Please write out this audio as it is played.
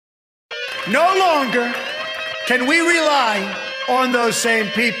No longer can we rely on those same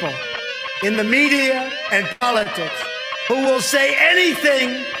people in the media and politics who will say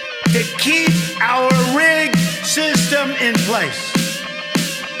anything to keep our rigged system in place.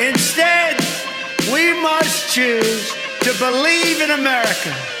 Instead, we must choose to believe in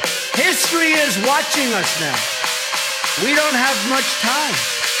America. History is watching us now. We don't have much time,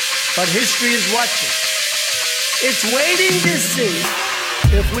 but history is watching. It's waiting to see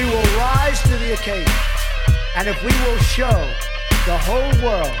if we will rise to the occasion and if we will show the whole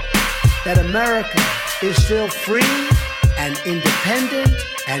world that America is still free and independent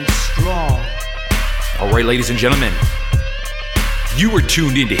and strong. All right, ladies and gentlemen, you are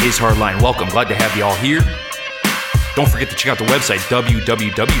tuned into His Hardline. Welcome. Glad to have you all here. Don't forget to check out the website,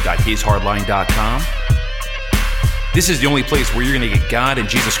 www.hishardline.com. This is the only place where you're going to get God and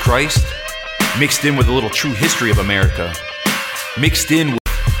Jesus Christ mixed in with a little true history of America, mixed in with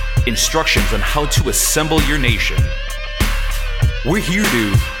instructions on how to assemble your nation. We're here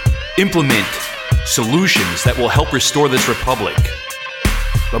to implement solutions that will help restore this republic.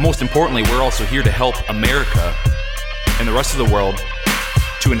 But most importantly, we're also here to help America and the rest of the world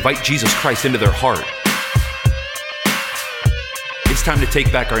to invite Jesus Christ into their heart. It's time to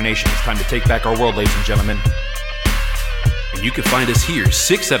take back our nation. It's time to take back our world, ladies and gentlemen. And you can find us here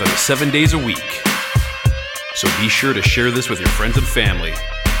 6 out of the 7 days a week. So be sure to share this with your friends and family.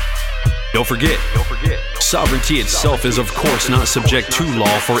 Don't forget, sovereignty itself is of course not subject to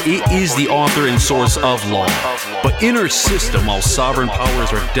law, for it is the author and source of law. But in our system, all sovereign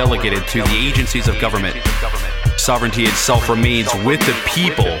powers are delegated to the agencies of government. Sovereignty itself remains with the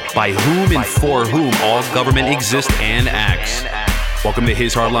people, by whom and for whom all government exists and acts. Welcome to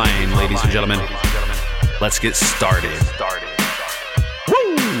His Hardline, ladies and gentlemen. Let's get started.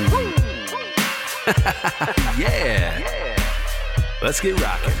 Woo! Yeah. Let's get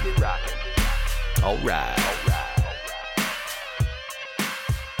rocking. All right.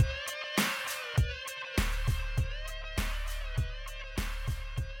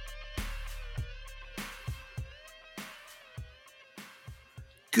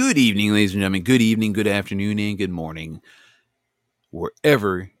 Good evening, ladies and gentlemen. Good evening, good afternoon, and good morning,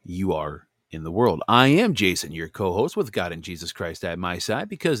 wherever you are in the world. I am Jason, your co-host, with God and Jesus Christ at my side,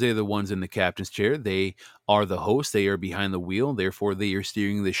 because they're the ones in the captain's chair. They are the hosts. They are behind the wheel. Therefore, they are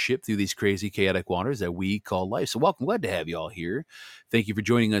steering the ship through these crazy, chaotic waters that we call life. So welcome. Glad to have you all here. Thank you for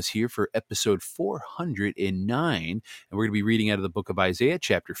joining us here for episode 409. And we're going to be reading out of the book of Isaiah,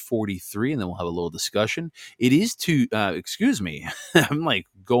 chapter 43, and then we'll have a little discussion. It is I'm like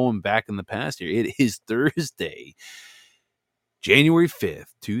going back in the past here. It is Thursday, January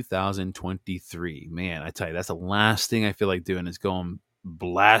 5th, 2023. Man, I tell you, that's the last thing I feel like doing is going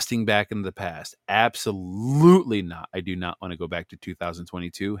blasting back into the past. Absolutely not. I do not want to go back to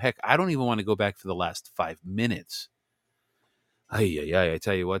 2022. Heck, I don't even want to go back for the last 5 minutes. I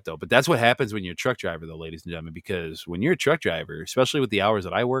tell you what, though. But that's what happens when you're a truck driver, though, ladies and gentlemen, because when you're a truck driver, especially with the hours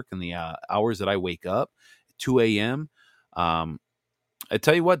that I work and the hours that I wake up, 2 a.m., I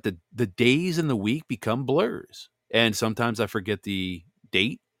tell you what, the days in the week become blurs. And sometimes I forget the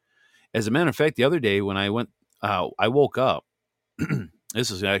date. As a matter of fact, the other day when I woke up,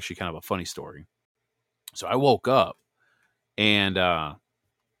 this is actually kind of a funny story. So I woke up and,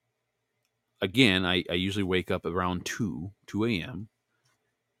 again, I usually wake up around 2 a.m.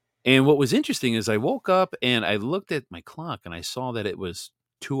 And what was interesting is I woke up and I looked at my clock and I saw that it was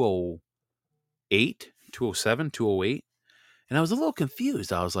 2:08, 2:07, 2:08. And I was a little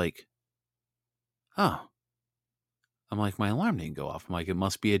confused. I was like, oh. I'm like, my alarm didn't go off. I'm like, it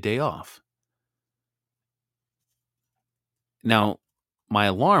must be a day off. Now, my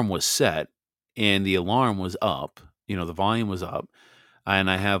alarm was set and the alarm was up. You know, the volume was up.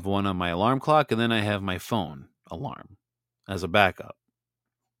 And I have one on my alarm clock and then I have my phone alarm as a backup.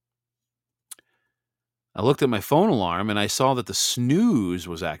 I looked at my phone alarm and I saw that the snooze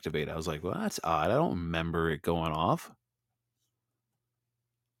was activated. I was like, well, that's odd. I don't remember it going off.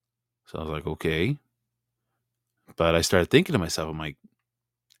 So I was like, okay. But I started thinking to myself, I'm like,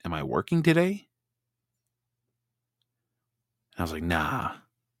 am I working today? And I was like, nah,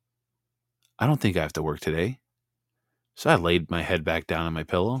 I don't think I have to work today. So I laid my head back down on my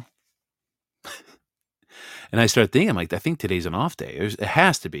pillow. And I started thinking, I'm like, I think today's an off day. It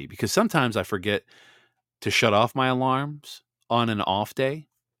has to be, because sometimes I forget to shut off my alarms on an off day.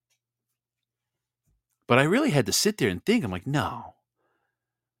 But I really had to sit there and think. I'm like, no.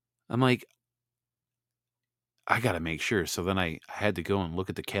 I'm like, I got to make sure. So then I had to go and look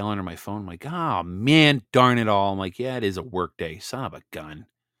at the calendar on my phone. I'm like, oh, man, darn it all. I'm like, yeah, it is a work day. Son of a gun.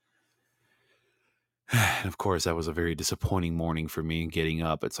 And of course, that was a very disappointing morning for me getting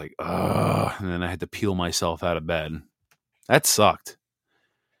up. It's like, ugh. And then I had to peel myself out of bed. That sucked.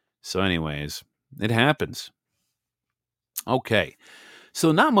 So, anyways, it happens. Okay.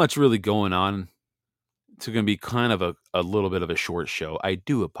 So, not much really going on. It's going to be kind of a little bit of a short show. I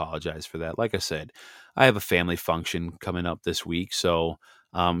do apologize for that. Like I said, I have a family function coming up this week. So,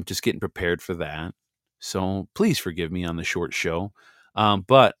 just getting prepared for that. So, please forgive me on the short show.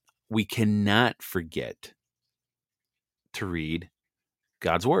 But we cannot forget to read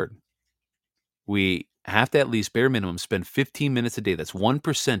God's Word. We have to at least bare minimum spend 15 minutes a day. That's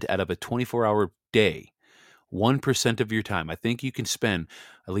 1% out of a 24-hour day. 1% of your time. I think you can spend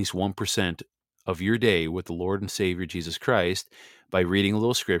at least 1% of your day with the Lord and Savior Jesus Christ by reading a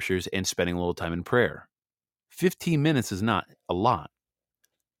little scriptures and spending a little time in prayer. 15 minutes is not a lot.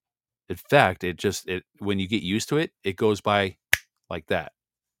 In fact, it when you get used to it, it goes by like that.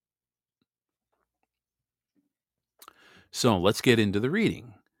 So let's get into the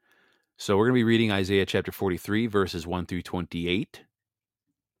reading. So we're going to be reading Isaiah chapter 43, verses 1 through 28.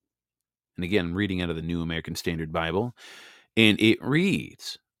 And again, I'm reading out of the New American Standard Bible. And it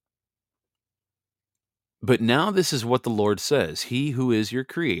reads, "But now this is what the Lord says, He who is your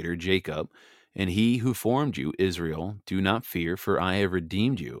creator, Jacob, and he who formed you, Israel, do not fear, for I have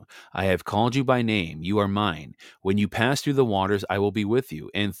redeemed you. I have called you by name, you are mine. When you pass through the waters, I will be with you,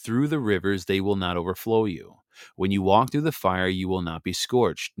 and through the rivers they will not overflow you. When you walk through the fire, you will not be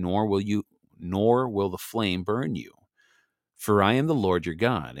scorched, nor will the flame burn you. For I am the Lord your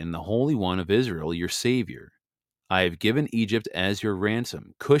God, and the Holy One of Israel, your Savior. I have given Egypt as your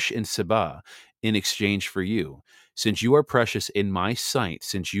ransom, Cush and Seba in exchange for you. Since you are precious in my sight,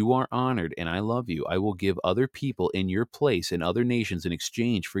 since you are honored and I love you, I will give other people in your place and other nations in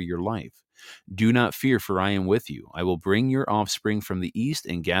exchange for your life. Do not fear, for I am with you. I will bring your offspring from the east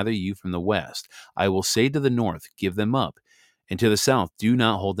and gather you from the west. I will say to the north, give them up, and to the south, do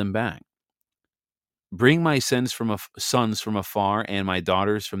not hold them back. Bring my sons from afar and my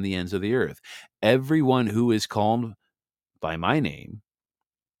daughters from the ends of the earth. Everyone who is called by my name,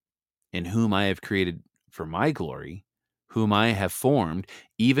 in whom I have created for my glory, whom I have formed,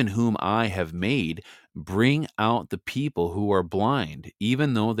 even whom I have made, bring out the people who are blind,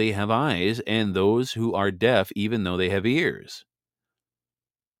 even though they have eyes, and those who are deaf, even though they have ears.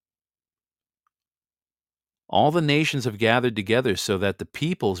 All the nations have gathered together so that the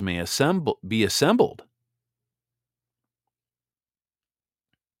peoples may be assembled.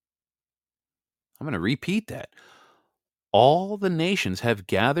 I'm going to repeat that. All the nations have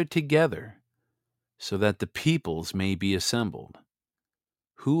gathered together so that the peoples may be assembled.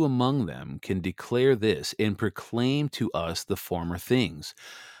 Who among them can declare this and proclaim to us the former things?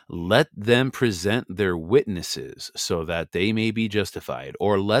 Let them present their witnesses so that they may be justified,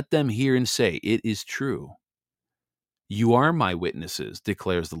 or let them hear and say, it is true. You are my witnesses,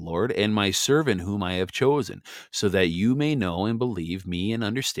 declares the Lord, and my servant whom I have chosen, so that you may know and believe me and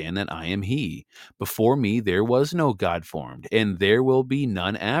understand that I am He. Before me there was no God formed, and there will be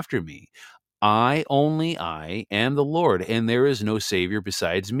none after me. I am the Lord, and there is no Savior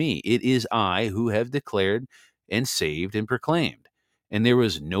besides me. It is I who have declared and saved and proclaimed. And there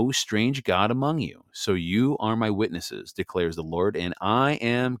is no strange God among you. So you are my witnesses, declares the Lord, and I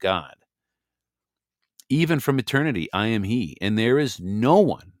am God. Even from eternity, I am He, and there is no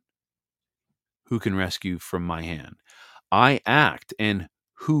one who can rescue from my hand. I act, and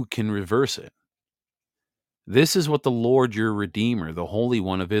who can reverse it? This is what the Lord your Redeemer, the Holy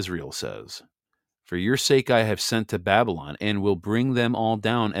One of Israel, says. For your sake I have sent to Babylon, and will bring them all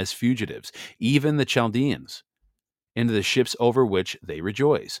down as fugitives, even the Chaldeans, into the ships over which they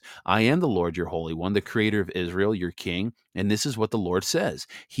rejoice. I am the Lord your Holy One, the Creator of Israel, your King, and this is what the Lord says.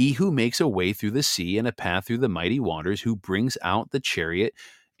 He who makes a way through the sea and a path through the mighty waters, who brings out the chariot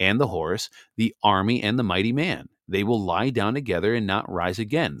and the horse, the army and the mighty man. They will lie down together and not rise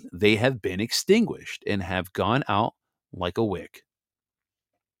again. They have been extinguished and have gone out like a wick.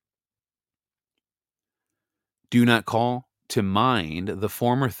 Do not call to mind the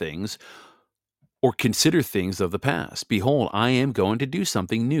former things or consider things of the past. Behold, I am going to do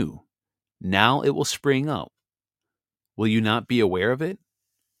something new. Now it will spring up. Will you not be aware of it?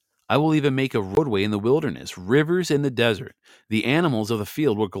 I will even make a roadway in the wilderness, rivers in the desert. The animals of the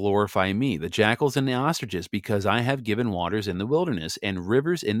field will glorify me, the jackals and the ostriches, because I have given waters in the wilderness and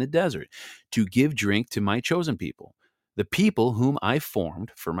rivers in the desert to give drink to my chosen people. The people whom I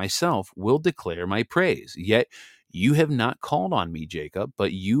formed for myself will declare my praise. Yet You have not called on me, Jacob,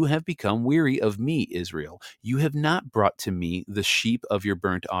 but you have become weary of me, Israel. You have not brought to me the sheep of your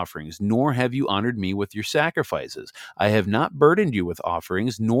burnt offerings, nor have you honored me with your sacrifices. I have not burdened you with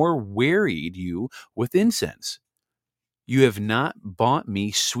offerings, nor wearied you with incense. You have not bought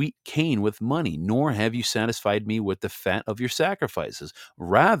me sweet cane with money, nor have you satisfied me with the fat of your sacrifices.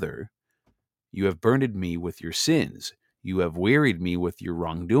 Rather, you have burdened me with your sins. You have wearied me with your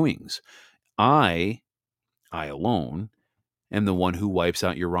wrongdoings. I alone, am the one who wipes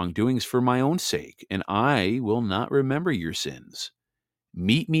out your wrongdoings for my own sake, and I will not remember your sins.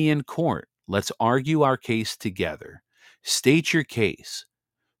 Meet me in court. Let's argue our case together. State your case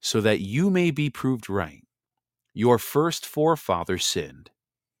so that you may be proved right. Your first forefathers sinned,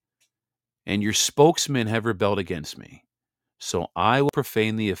 and your spokesmen have rebelled against me. So I will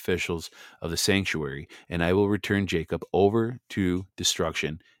profane the officials of the sanctuary, and I will return Jacob over to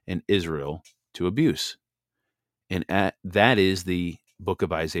destruction and Israel to abuse. And that is the book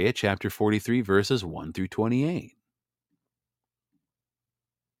of Isaiah, chapter 43, verses 1 through 28.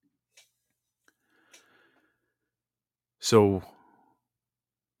 So,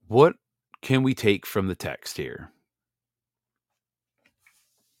 what can we take from the text here?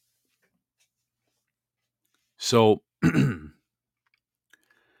 So,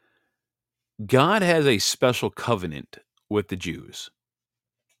 God has a special covenant with the Jews.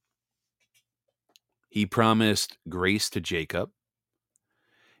 He promised grace to Jacob,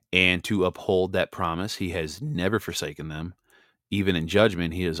 and to uphold that promise, he has never forsaken them. Even in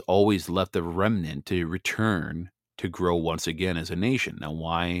judgment, he has always left the remnant to return to grow once again as a nation. Now,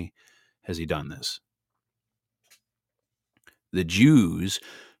 why has he done this? The Jews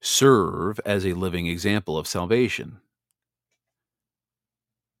serve as a living example of salvation.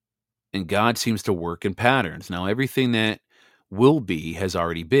 And God seems to work in patterns. Now, everything that will be has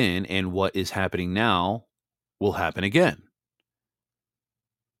already been, and what is happening now will happen again.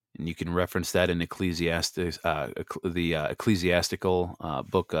 And you can reference that in Ecclesiastes, the ecclesiastical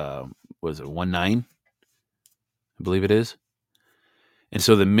book, was it 1:9? I believe it is. And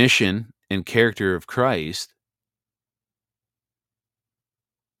so the mission and character of Christ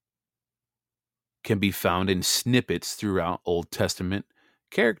can be found in snippets throughout Old Testament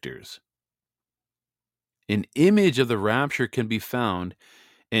characters. An image of the rapture can be found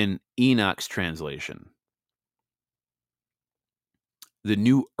in Enoch's translation. The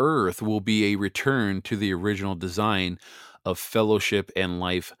new earth will be a return to the original design of fellowship and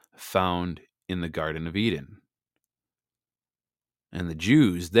life found in the Garden of Eden. And the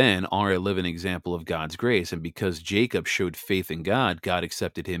Jews then are a living example of God's grace. And because Jacob showed faith in God, God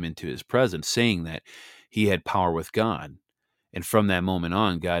accepted him into his presence, saying that he had power with God. And from that moment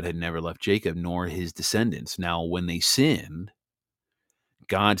on, God had never left Jacob nor his descendants. Now, when they sinned,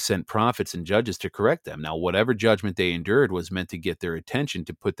 God sent prophets and judges to correct them. Now, whatever judgment they endured was meant to get their attention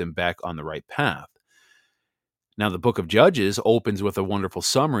to put them back on the right path. Now, the book of Judges opens with a wonderful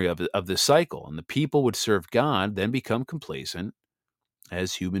summary of this cycle. And the people would serve God, then become complacent,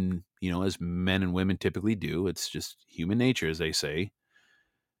 as as men and women typically do. It's just human nature, as they say.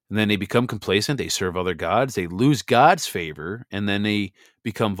 And then they become complacent. They serve other gods. They lose God's favor, and then they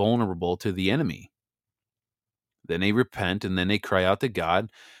become vulnerable to the enemy. Then they repent, and then they cry out to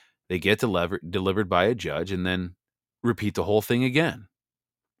God. They get delivered by a judge, and then repeat the whole thing again.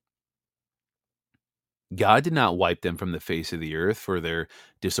 God did not wipe them from the face of the earth for their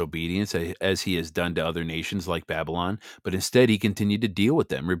disobedience, as he has done to other nations like Babylon, but instead he continued to deal with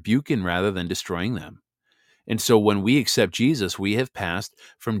them, rebuking rather than destroying them. And so when we accept Jesus, we have passed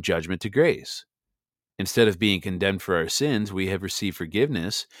from judgment to grace. Instead of being condemned for our sins, we have received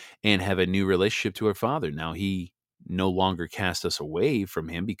forgiveness and have a new relationship to our Father. Now, he no longer casts us away from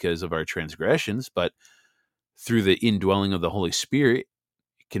him because of our transgressions, but through the indwelling of the Holy Spirit,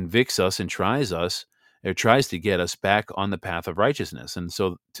 convicts us and tries to get us back on the path of righteousness. And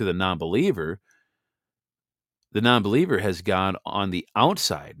so to the non-believer has God on the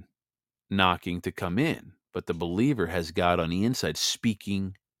outside knocking to come in, but the believer has God on the inside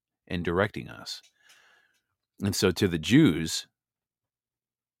speaking and directing us. And so to the Jews,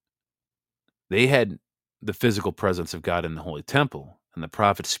 they had the physical presence of God in the Holy Temple and the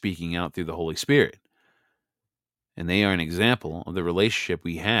prophets speaking out through the Holy Spirit. And they are an example of the relationship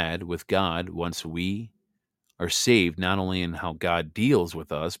we had with God once we are saved, not only in how God deals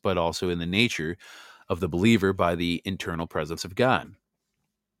with us, but also in the nature of the believer by the internal presence of God.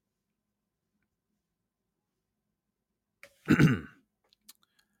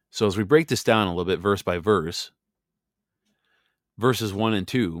 So as we break this down a little bit, verse by verse, verses 1 and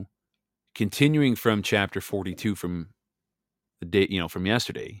 2, continuing from chapter 42 from the day, from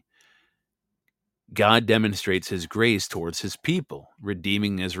yesterday, God demonstrates his grace towards his people,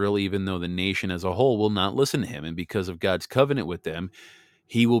 redeeming Israel even though the nation as a whole will not listen to him. And because of God's covenant with them,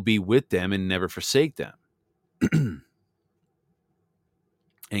 he will be with them and never forsake them.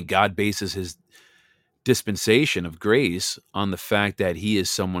 And God bases his dispensation of grace on the fact that he is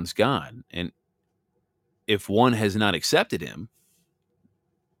someone's God. And if one has not accepted him,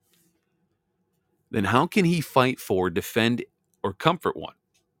 then how can he fight for, defend, or comfort one?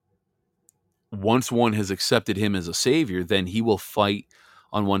 Once one has accepted him as a savior, then he will fight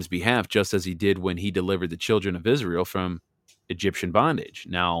on one's behalf, just as he did when he delivered the children of Israel from Egyptian bondage.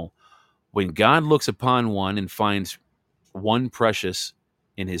 Now, when God looks upon one and finds one precious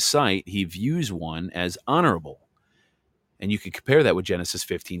in his sight, he views one as honorable. And you can compare that with Genesis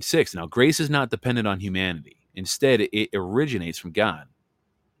 15:6. Now, grace is not dependent on humanity. Instead, it originates from God.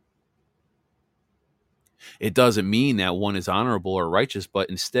 It doesn't mean that one is honorable or righteous, but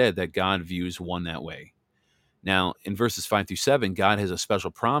instead that God views one that way. Now, in verses 5-7, God has a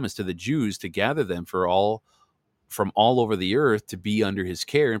special promise to the Jews to gather them from all over the earth to be under his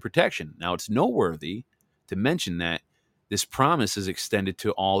care and protection. Now, it's noteworthy to mention that this promise is extended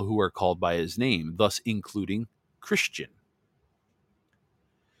to all who are called by his name, thus including Christian.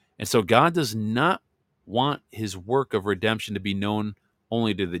 And so God does not want his work of redemption to be known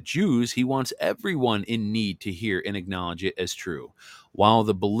only to the Jews. He wants everyone in need to hear and acknowledge it as true. While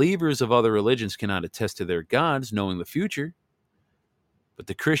the believers of other religions cannot attest to their gods knowing the future, but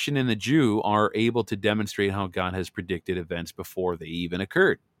the Christian and the Jew are able to demonstrate how God has predicted events before they even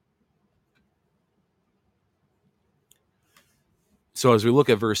occurred. So as we look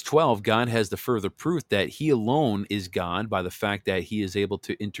at verse 12, God has the further proof that he alone is God by the fact that he is able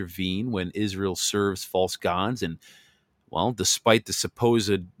to intervene when Israel serves false gods. And, well, despite the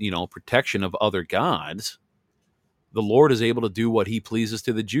supposed, protection of other gods, the Lord is able to do what he pleases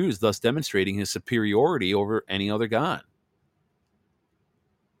to the Jews, thus demonstrating his superiority over any other god,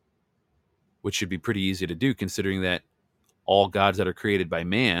 which should be pretty easy to do considering that all gods that are created by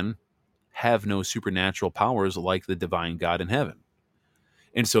man have no supernatural powers like the divine God in heaven.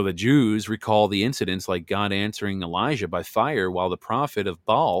 And so the Jews recall the incidents like God answering Elijah by fire while the prophet of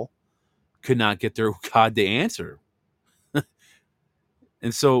Baal could not get their God to answer.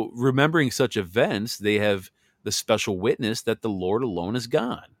 And so remembering such events, they have the special witness that the Lord alone is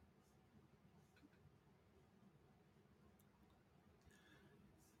God.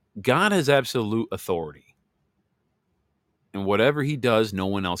 God has absolute authority. And whatever he does, no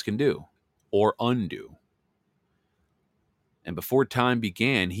one else can do or undo. And before time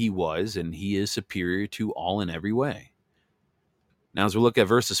began, he was and he is superior to all in every way. Now, as we look at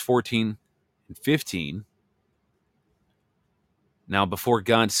verses 14 and 15, now before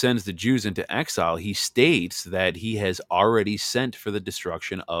God sends the Jews into exile, he states that he has already sent for the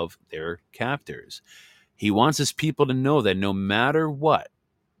destruction of their captors. He wants his people to know that no matter what,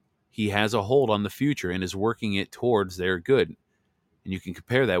 he has a hold on the future and is working it towards their good. And you can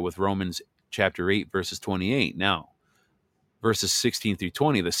compare that with Romans chapter 8, verses 28. Now, verses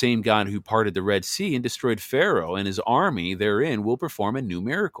 16-20, the same God who parted the Red Sea and destroyed Pharaoh and his army therein will perform a new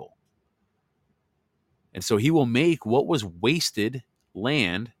miracle. And so he will make what was wasted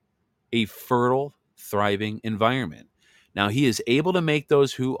land a fertile, thriving environment. Now, he is able to make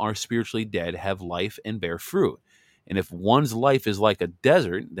those who are spiritually dead have life and bear fruit. And if one's life is like a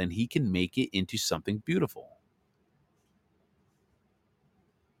desert, then he can make it into something beautiful.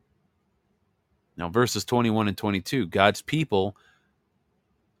 Now, verses 21 and 22, God's people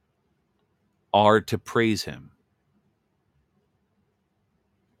are to praise him.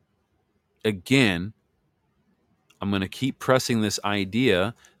 Again, I'm going to keep pressing this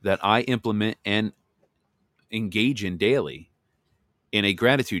idea that I implement and engage in daily in a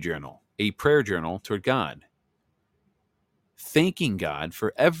gratitude journal, a prayer journal toward God, thanking God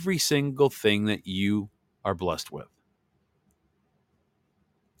for every single thing that you are blessed with.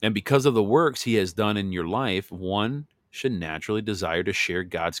 And because of the works he has done in your life, one should naturally desire to share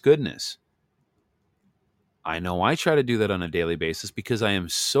God's goodness. I know I try to do that on a daily basis because I am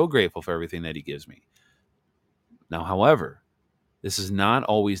so grateful for everything that he gives me. Now, however, this is not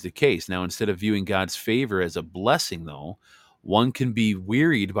always the case. Now, instead of viewing God's favor as a blessing, though, one can be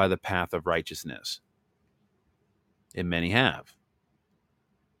wearied by the path of righteousness. And many have.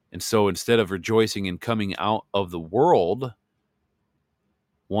 And so instead of rejoicing in coming out of the world,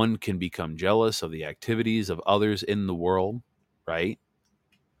 one can become jealous of the activities of others in the world, right?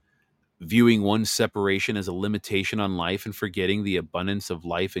 Viewing one's separation as a limitation on life and forgetting the abundance of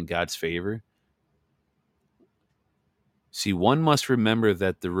life in God's favor. See, one must remember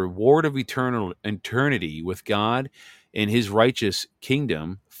that the reward of eternity with God and his righteous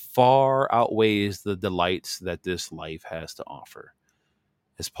kingdom far outweighs the delights that this life has to offer.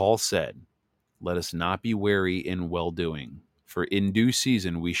 As Paul said, let us not be weary in well-doing, for in due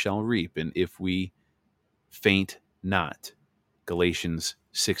season we shall reap, and if we faint not. Galatians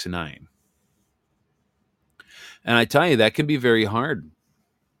 6:9. And I tell you, that can be very hard,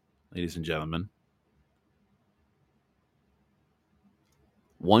 ladies and gentlemen.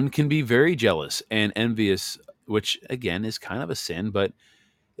 One can be very jealous and envious, which again is kind of a sin, but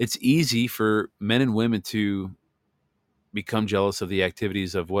it's easy for men and women to become jealous of the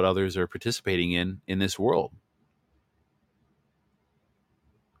activities of what others are participating in this world.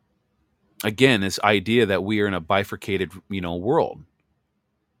 Again, this idea that we are in a bifurcated, world.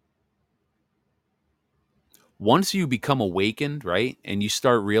 Once you become awakened, right, and you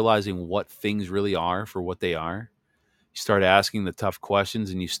start realizing what things really are for what they are, you start asking the tough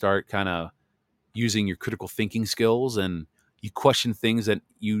questions and you start kind of using your critical thinking skills, and you question things that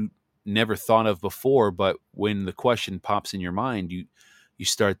you never thought of before, but when the question pops in your mind, you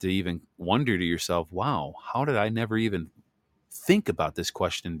start to even wonder to yourself, wow, how did I never even think about this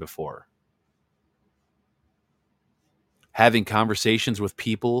question before? Having conversations with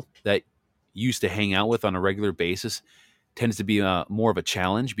people that you used to hang out with on a regular basis tends to be more of a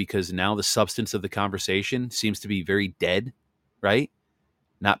challenge, because now the substance of the conversation seems to be very dead, right?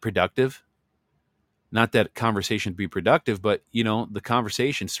 Not productive. Not that conversation be productive, but the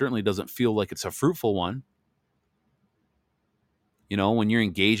conversation certainly doesn't feel like it's a fruitful one. When you're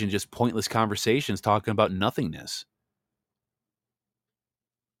engaged in just pointless conversations talking about nothingness.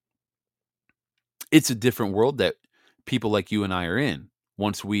 It's a different world that people like you and I are in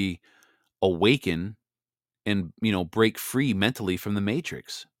once we awaken and, break free mentally from the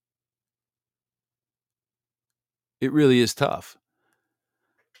matrix. It really is tough.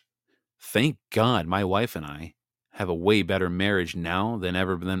 Thank God my wife and I have a way better marriage now than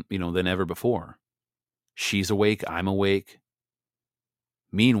ever before. She's awake, I'm awake.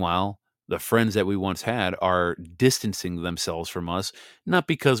 Meanwhile, the friends that we once had are distancing themselves from us, not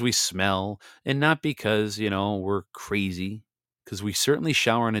because we smell and not because, we're crazy, because we certainly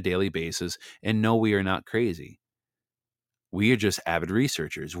shower on a daily basis, and no, we are not crazy. We are just avid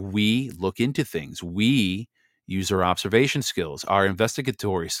researchers. We look into things. We use our observation skills, our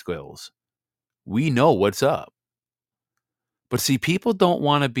investigatory skills. We know what's up. But see, people don't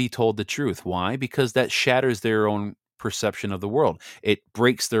want to be told the truth. Why? Because that shatters their own perception of the world. It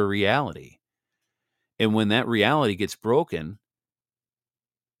breaks their reality. And when that reality gets broken,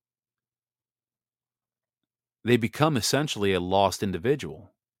 they become essentially a lost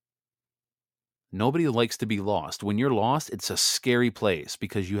individual. Nobody likes to be lost. When you're lost, it's a scary place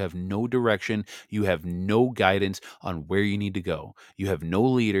because you have no direction. You have no guidance on where you need to go. You have no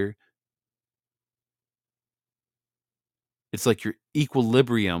leader. It's like your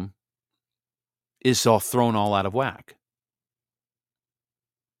equilibrium is all thrown all out of whack.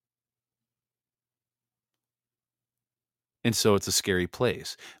 And so it's a scary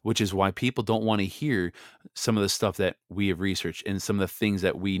place, which is why people don't want to hear some of the stuff that we have researched and some of the things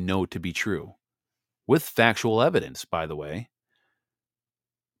that we know to be true, with factual evidence, by the way.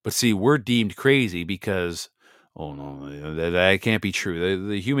 But see, we're deemed crazy because, oh no, that can't be true.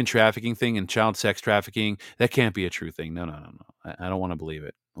 The human trafficking thing and child sex trafficking, that can't be a true thing. No, no, no, no. I don't want to believe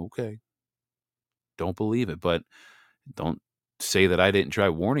it. Okay. Don't believe it, but don't say that I didn't try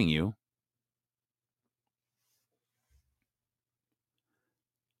warning you.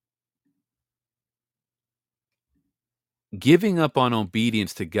 Giving up on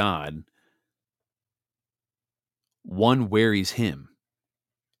obedience to God, one wearies him.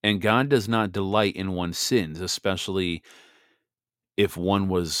 And God does not delight in one's sins, especially if one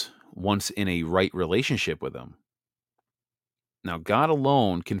was once in a right relationship with him. Now, God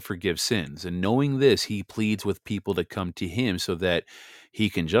alone can forgive sins, and knowing this, he pleads with people to come to him so that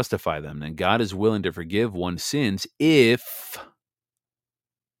he can justify them. And God is willing to forgive one's sins if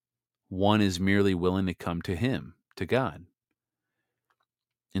one is merely willing to come to him, to God.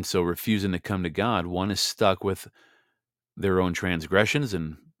 And so, refusing to come to God, one is stuck with their own transgressions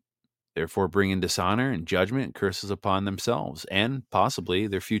and therefore bringing dishonor and judgment and curses upon themselves and possibly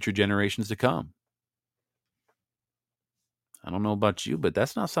their future generations to come. I don't know about you, but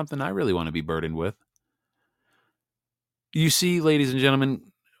that's not something I really want to be burdened with. You see, ladies and gentlemen,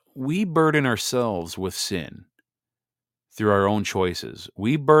 we burden ourselves with sin through our own choices.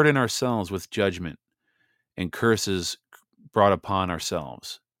 We burden ourselves with judgment and curses brought upon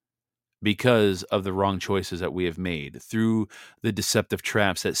ourselves because of the wrong choices that we have made, through the deceptive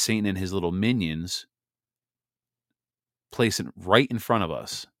traps that Satan and his little minions place it right in front of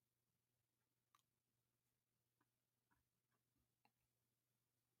us.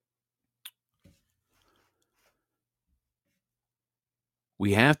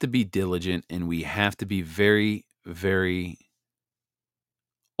 We have to be diligent, and we have to be very, very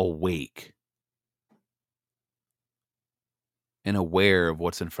awake and aware of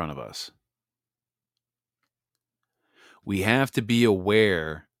what's in front of us. We have to be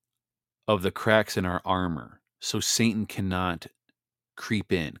aware of the cracks in our armor so Satan cannot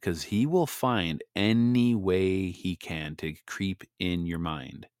creep in, because he will find any way he can to creep in your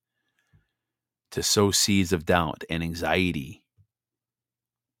mind, to sow seeds of doubt and anxiety.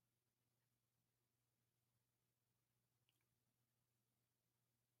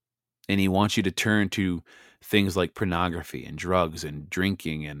 And he wants you to turn to things like pornography and drugs and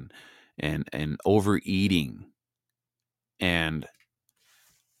drinking and overeating and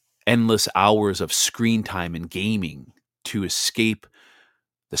endless hours of screen time and gaming to escape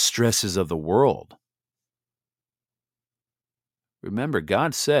the stresses of the world. Remember,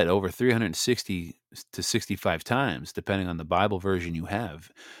 God said over 360 to 65 times, depending on the Bible version you have,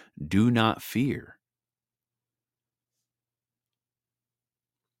 do not fear.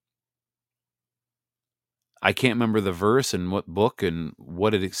 I can't remember the verse and what book and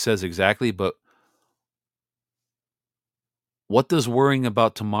what it says exactly, but what does worrying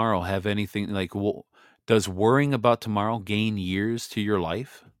about tomorrow have anything like? Does worrying about tomorrow gain years to your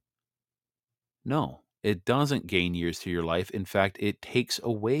life? No, it doesn't gain years to your life. In fact, it takes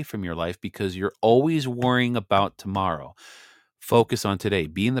away from your life because you're always worrying about tomorrow. Focus on today.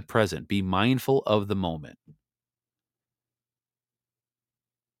 Be in the present. Be mindful of the moment.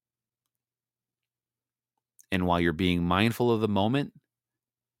 And while you're being mindful of the moment,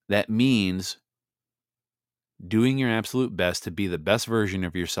 that means doing your absolute best to be the best version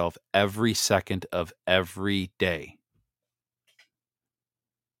of yourself every second of every day.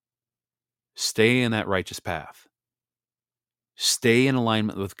 Stay in that righteous path. Stay in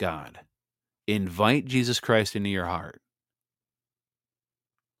alignment with God. Invite Jesus Christ into your heart.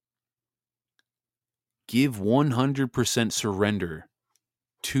 Give 100% surrender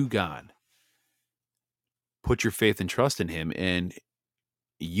to God. Put your faith and trust in Him, and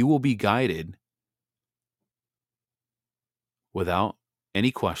you will be guided without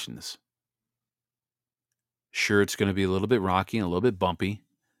any questions. Sure, it's going to be a little bit rocky and a little bit bumpy,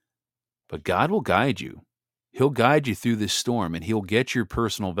 but God will guide you. He'll guide you through this storm, and He'll get your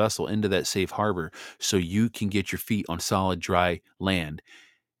personal vessel into that safe harbor so you can get your feet on solid, dry land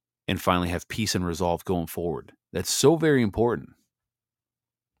and finally have peace and resolve going forward. That's so very important.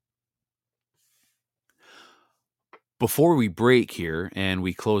 Before we break here and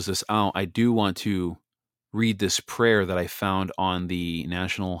we close this out, I do want to read this prayer that I found on the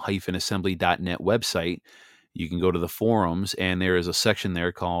national-assembly.net website. You can go to the forums, and there is a section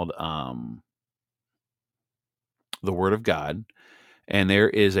there called the Word of God. And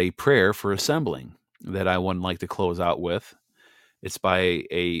there is a prayer for assembling that I would like to close out with. It's by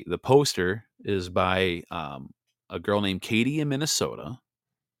the poster is by a girl named Katie in Minnesota.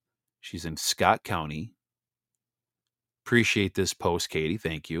 She's in Scott County. Appreciate this post, Katie.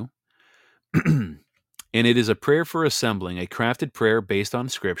 Thank you. And it is a prayer for assembling, a crafted prayer based on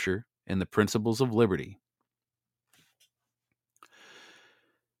Scripture and the principles of liberty.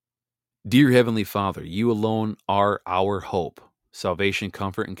 Dear Heavenly Father, you alone are our hope, salvation,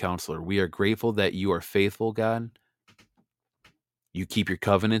 comfort, and counselor. We are grateful that you are faithful, God. You keep your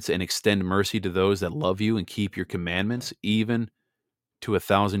covenants and extend mercy to those that love you and keep your commandments, even to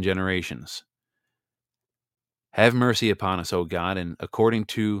 1,000 generations. Have mercy upon us, O God, and according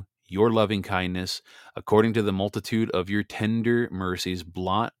to your loving kindness, according to the multitude of your tender mercies,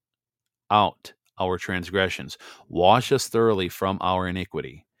 blot out our transgressions. Wash us thoroughly from our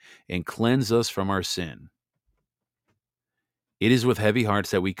iniquity, and cleanse us from our sin. It is with heavy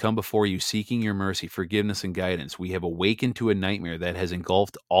hearts that we come before you, seeking your mercy, forgiveness, and guidance. We have awakened to a nightmare that has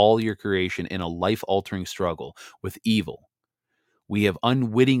engulfed all your creation in a life-altering struggle with evil. We have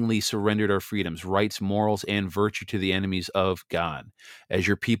unwittingly surrendered our freedoms, rights, morals, and virtue to the enemies of God. As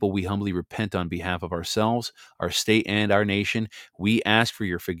your people, we humbly repent on behalf of ourselves, our state, and our nation. We ask for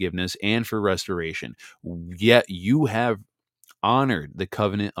your forgiveness and for restoration. Yet you have honored the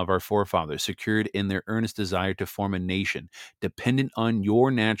covenant of our forefathers, secured in their earnest desire to form a nation dependent on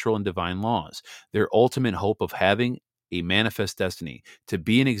your natural and divine laws, their ultimate hope of having a manifest destiny to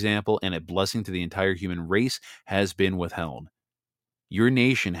be an example and a blessing to the entire human race has been withheld. Your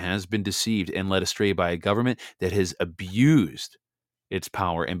nation has been deceived and led astray by a government that has abused its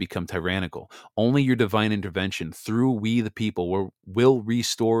power and become tyrannical. Only your divine intervention through we the people will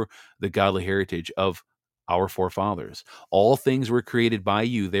restore the godly heritage of our forefathers. All things were created by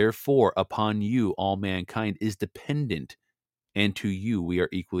you, therefore upon you all mankind is dependent, and to you we are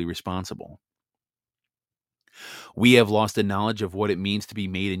equally responsible. We have lost the knowledge of what it means to be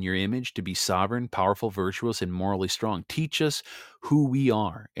made in your image, to be sovereign, powerful, virtuous, and morally strong. Teach us who we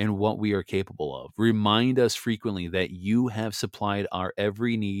are and what we are capable of. Remind us frequently that you have supplied our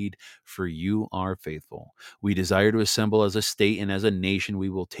every need, for you are faithful. We desire to assemble as a state and as a nation. We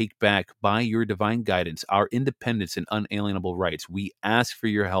will take back, by your divine guidance, our independence and unalienable rights. We ask for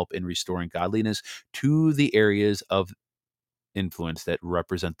your help in restoring godliness to the areas of influence that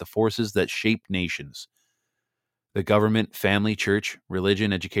represent the forces that shape nations. The government, family, church,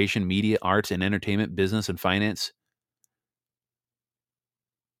 religion, education, media, arts and entertainment, business and finance.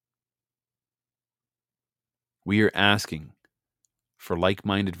 We are asking for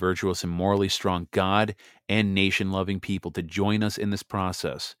like-minded, virtuous, and morally strong God and nation-loving people to join us in this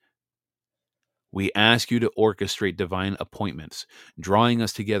process. We ask you to orchestrate divine appointments, drawing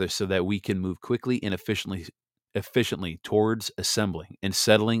us together so that we can move quickly and efficiently towards assembling and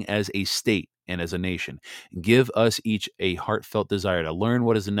settling as a state and as a nation. Give us each a heartfelt desire to learn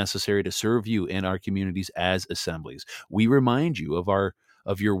what is necessary to serve you and our communities as assemblies. We remind you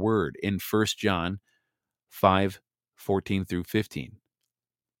of your word in 1 John 5:14 through 15.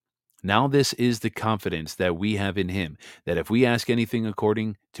 Now this is the confidence that we have in him, that if we ask anything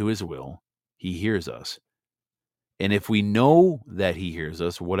according to his will, he hears us. And if we know that he hears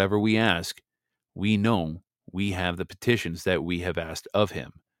us, whatever we ask, we know we have the petitions that we have asked of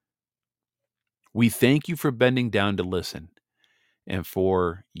him. We thank you for bending down to listen and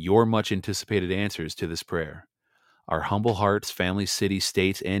for your much anticipated answers to this prayer. Our humble hearts, families, cities,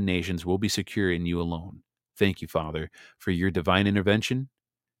 states, and nations will be secure in you alone. Thank you, Father, for your divine intervention.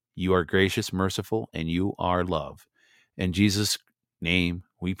 You are gracious, merciful, and you are love. In Jesus' name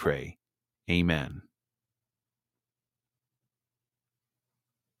we pray. Amen.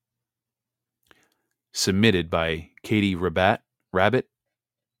 Submitted by Katie Rubat.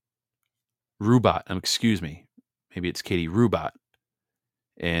 Excuse me. Maybe it's Katie Rubat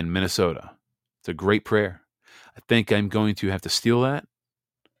in Minnesota. It's a great prayer. I think I'm going to have to steal that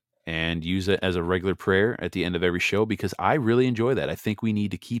and use it as a regular prayer at the end of every show because I really enjoy that. I think we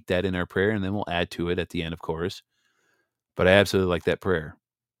need to keep that in our prayer, and then we'll add to it at the end, of course. But I absolutely like that prayer.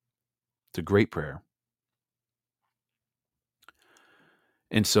 It's a great prayer.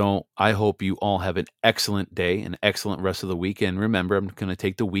 And so I hope you all have an excellent day, an excellent rest of the week. And remember, I'm going to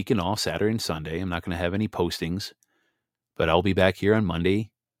take the weekend off, Saturday and Sunday. I'm not going to have any postings, but I'll be back here on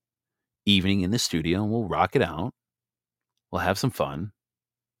Monday evening in the studio, and we'll rock it out. We'll have some fun.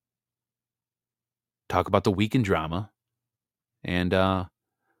 Talk about the week in drama. And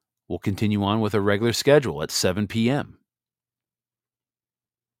we'll continue on with a regular schedule at 7 p.m.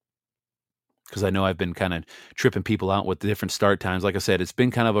 Because I know I've been kind of tripping people out with the different start times. Like I said, it's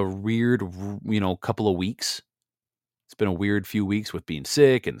been kind of a weird, couple of weeks. It's been a weird few weeks with being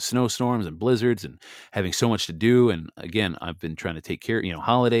sick and snowstorms and blizzards and having so much to do. And again, I've been trying to take care,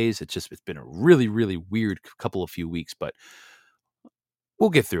 holidays. It's been a really, really weird couple of few weeks, but we'll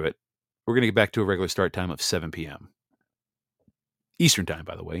get through it. We're going to get back to a regular start time of 7 p.m. Eastern time,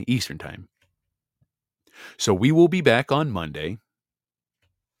 by the way, Eastern time. So we will be back on Monday.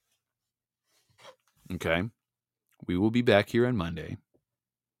 Okay. We will be back here on Monday.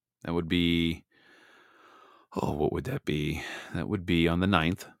 That would be, what would that be? That would be on the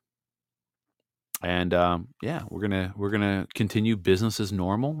 9th. And we're gonna continue business as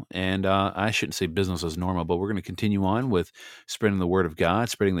normal. And I shouldn't say business as normal, but we're gonna continue on with spreading the word of God,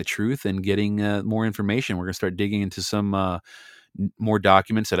 spreading the truth, and getting more information. We're gonna start digging into some more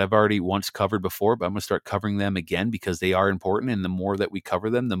documents that I've already once covered before, but I'm gonna start covering them again because they are important. And the more that we cover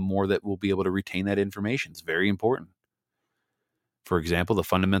them, the more that we'll be able to retain that information. It's very important. For example, the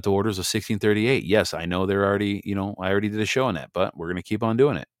fundamental orders of 1638. Yes, I know they're already, I already did a show on that, but we're gonna keep on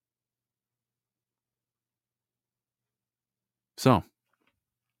doing it. So,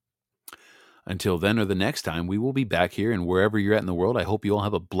 until then or the next time, we will be back here, and wherever you're at in the world, I hope you all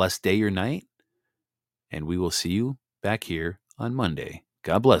have a blessed day or night, and we will see you back here on Monday.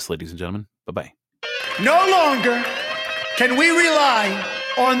 God bless, ladies and gentlemen. Bye-bye. No longer can we rely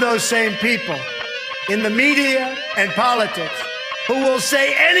on those same people in the media and politics who will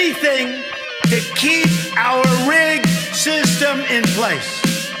say anything to keep our rigged system in place.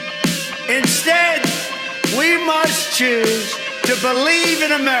 Instead, we must choose to believe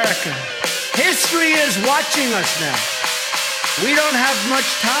in America. History is watching us now. We don't have much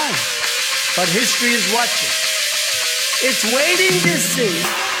time, but history is watching. It's waiting to see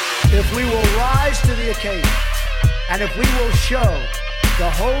if we will rise to the occasion and if we will show the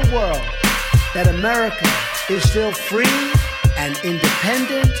whole world that America is still free and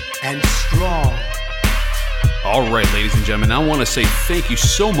independent and strong. All right, ladies and gentlemen, I want to say thank you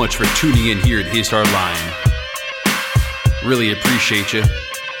so much for tuning in here at His Hard Line. Really appreciate you.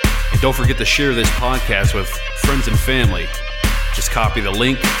 And don't forget to share this podcast with friends and family. Just copy the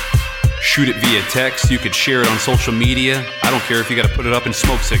link, shoot it via text. You could share it on social media. I don't care if you got to put it up in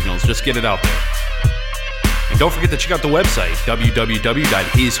smoke signals. Just get it out there. And don't forget to check out the website,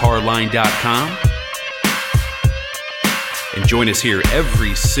 www.hishardline.com. And join us here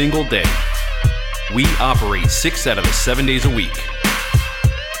every single day. We operate 6 out of the 7 days a week.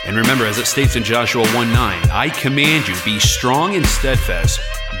 And remember, as it states in Joshua 1:9, I command you, be strong and steadfast.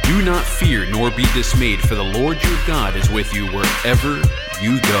 Do not fear nor be dismayed, for the Lord your God is with you wherever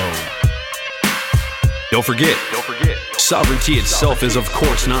you go. Don't forget, sovereignty itself is of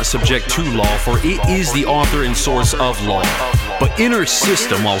course not subject to law, for it is the author and source of law. But in our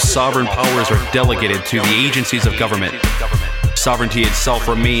system, while sovereign powers are delegated to the agencies of government, sovereignty itself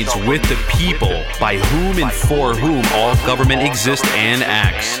remains with the people, by whom and for whom all government exists and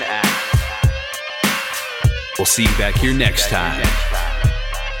acts. We'll see you back here next time.